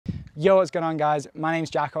Yo, what's going on guys? My name's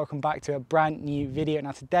Jack, welcome back to a brand new video.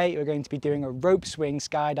 Now today we're going to be doing a rope swing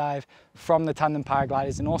skydive from the tandem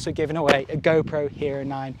paragliders and also giving away a GoPro Hero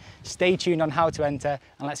 9. Stay tuned on how to enter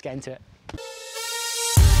and let's get into it.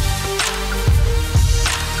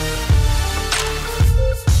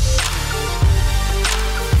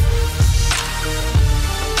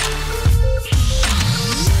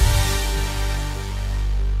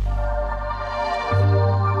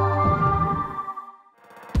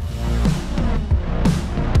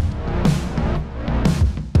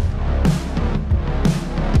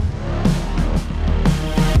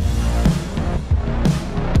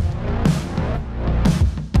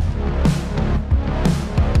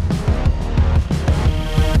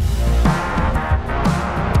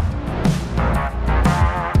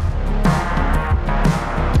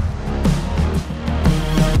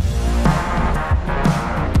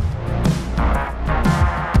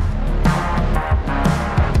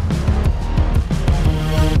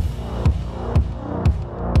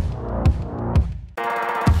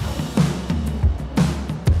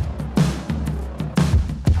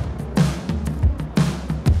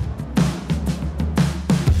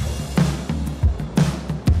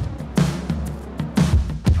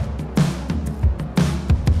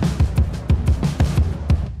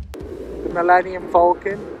 Millennium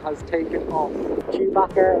Falcon has taken off.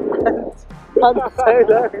 Chewbacca and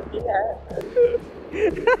Solo in the air.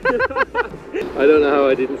 I don't know how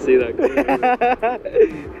I didn't see that coming.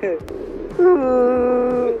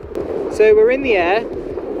 So we're in the air.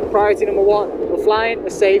 Priority number one. We're flying, we're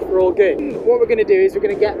safe, we're all good. What we're going to do is we're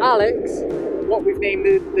going to get Alex, what we've named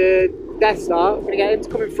the Death Star, we're going to get him to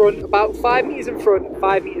come in front, about 5 meters in front and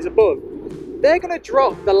 5 meters above. They're going to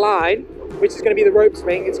drop the line, which is going to be the rope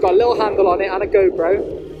swing. It's got a little handle on it and a GoPro,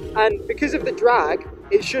 and because of the drag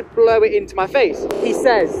it should blow it into my face, he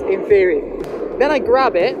says, in theory. Then I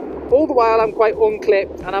grab it, all the while I'm quite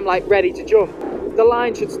unclipped and I'm like ready to jump. The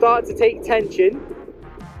line should start to take tension,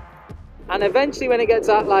 and eventually when it gets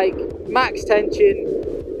at like max tension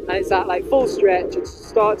and it's at like full stretch, it should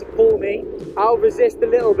start to pull me. I'll resist a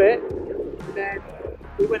little bit, and then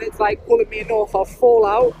when it's like pulling me enough, I'll fall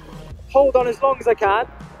out, hold on as long as I can.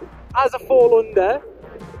 As I fall under,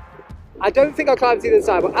 I don't think I'll climb to the other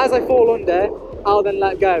side, but as I fall under, I'll then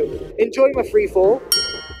let go. Enjoy my free fall.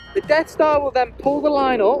 The Death Star will then pull the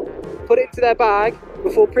line up, put it into their bag,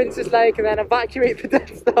 before Princess Leia can then evacuate the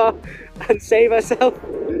Death Star and save herself.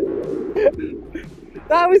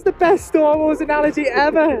 That was the best Star Wars analogy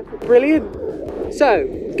ever. Brilliant. So,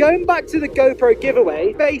 going back to the GoPro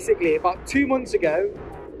giveaway, basically about 2 months ago,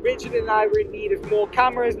 Richard and I were in need of more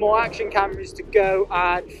cameras, more action cameras to go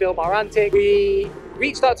and film our antics. We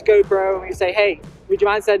reached out to GoPro and we say, hey, would you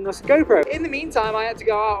mind sending us a GoPro? In the meantime, I had to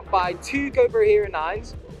go out and buy 2 GoPro Hero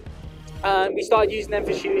 9s and we started using them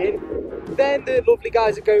for shooting. Then the lovely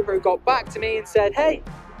guys at GoPro got back to me and said, hey,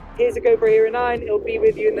 here's a GoPro Hero 9, it'll be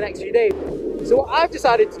with you in the next few days. So what I've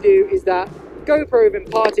decided to do is that GoPro have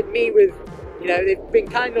imparted me with, they've been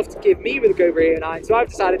kind enough to give me with a GoPro Hero 9, so I've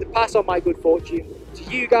decided to pass on my good fortune to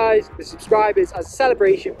you guys, the subscribers, as a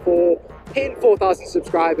celebration for hitting 4,000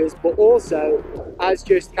 subscribers, but also as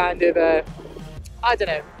just kind of I don't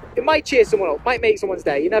know, it might cheer someone up, might make someone's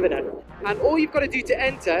day, you never know. And all you've got to do to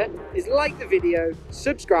enter is like the video,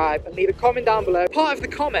 subscribe, and leave a comment down below. Part of the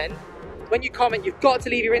comment, when you comment, you've got to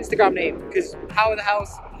leave your Instagram name, because how the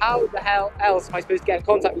hell else am I supposed to get in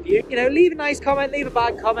contact with you? Leave a nice comment, leave a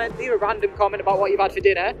bad comment, leave a random comment about what you've had for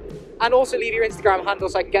dinner, and also leave your Instagram handle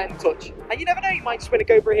so I can get in touch. And you never know, you might just win a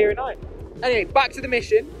GoPro Hero 9. Anyway, back to the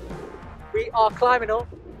mission. We are climbing up.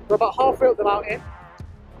 We're about halfway up the mountain.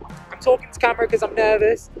 I'm talking to camera because I'm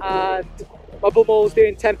nervous, and my bumhole's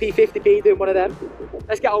doing 10p, 50p, doing one of them.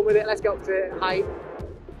 Let's get on with it, let's get up to height,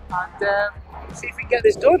 and see if we can get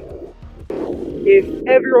this done. If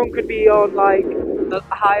everyone could be on like a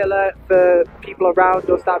high alert for people around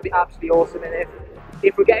us, that'd be absolutely awesome. And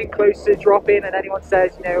if we're getting close to dropping and anyone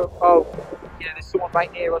says, there's someone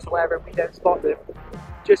right near us or whatever and we don't spot them,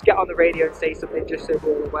 just get on the radio and say something just so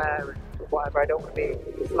we're all aware and whatever. I don't want to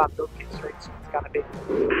be slam dunking straight to the canopy.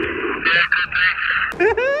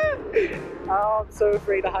 Oh, I'm so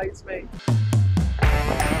afraid of heights, mate.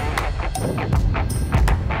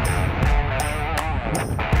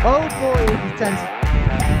 Oh boy, it's tense.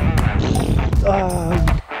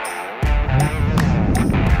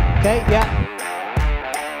 Okay, yeah.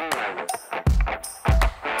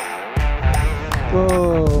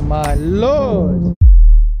 Oh my lord.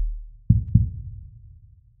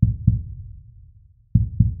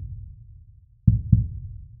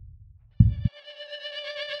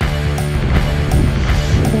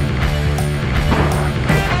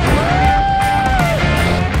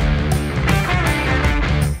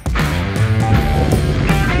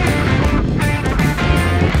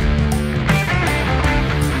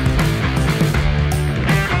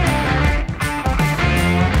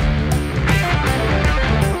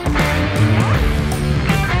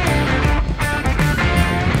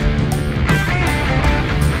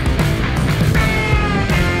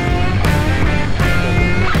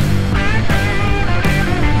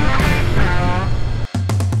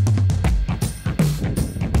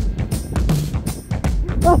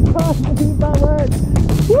 can't believe that worked.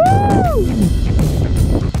 Woo!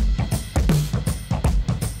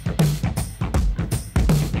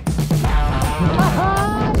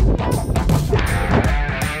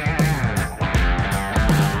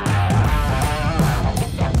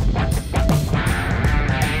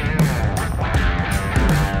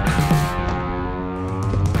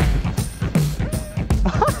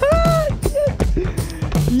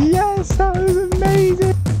 Yes, that was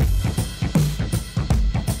amazing.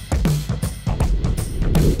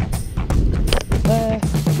 Oh,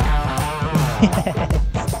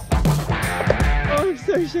 I'm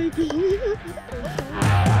so shaky.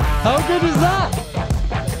 How good is that?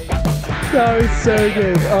 That was so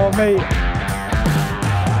good. Oh, mate.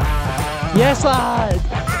 Yes, lad.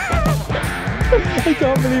 I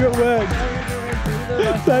can't believe it worked.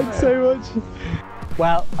 Thanks so much.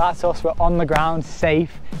 Well, that's us. We're on the ground,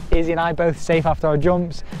 safe. Izzy and I both safe after our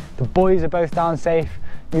jumps. The boys are both down safe.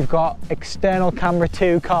 We've got external camera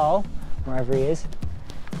 2, Carl, wherever he is.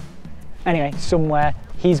 Anyway, somewhere.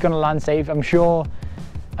 He's gonna land safe, I'm sure.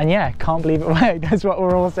 And yeah, can't believe it worked. That's what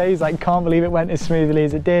we're all saying. It's like, can't believe it went as smoothly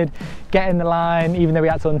as it did. Getting the line, even though we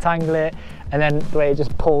had to untangle it. And then the way it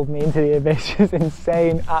just pulled me into the abyss was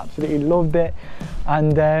insane. Absolutely loved it.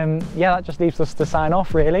 And yeah, that just leaves us to sign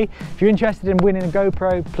off really. If you're interested in winning a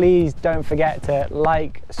GoPro, please don't forget to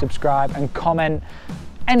like, subscribe and comment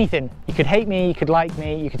anything. You could hate me, you could like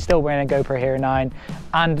me, you could still win a GoPro Hero 9,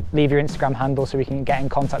 and leave your Instagram handle so we can get in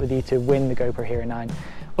contact with you to win the GoPro Hero 9.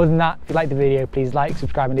 Other than that, if you like the video, please like,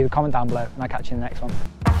 subscribe and leave a comment down below, and I'll catch you in the next one.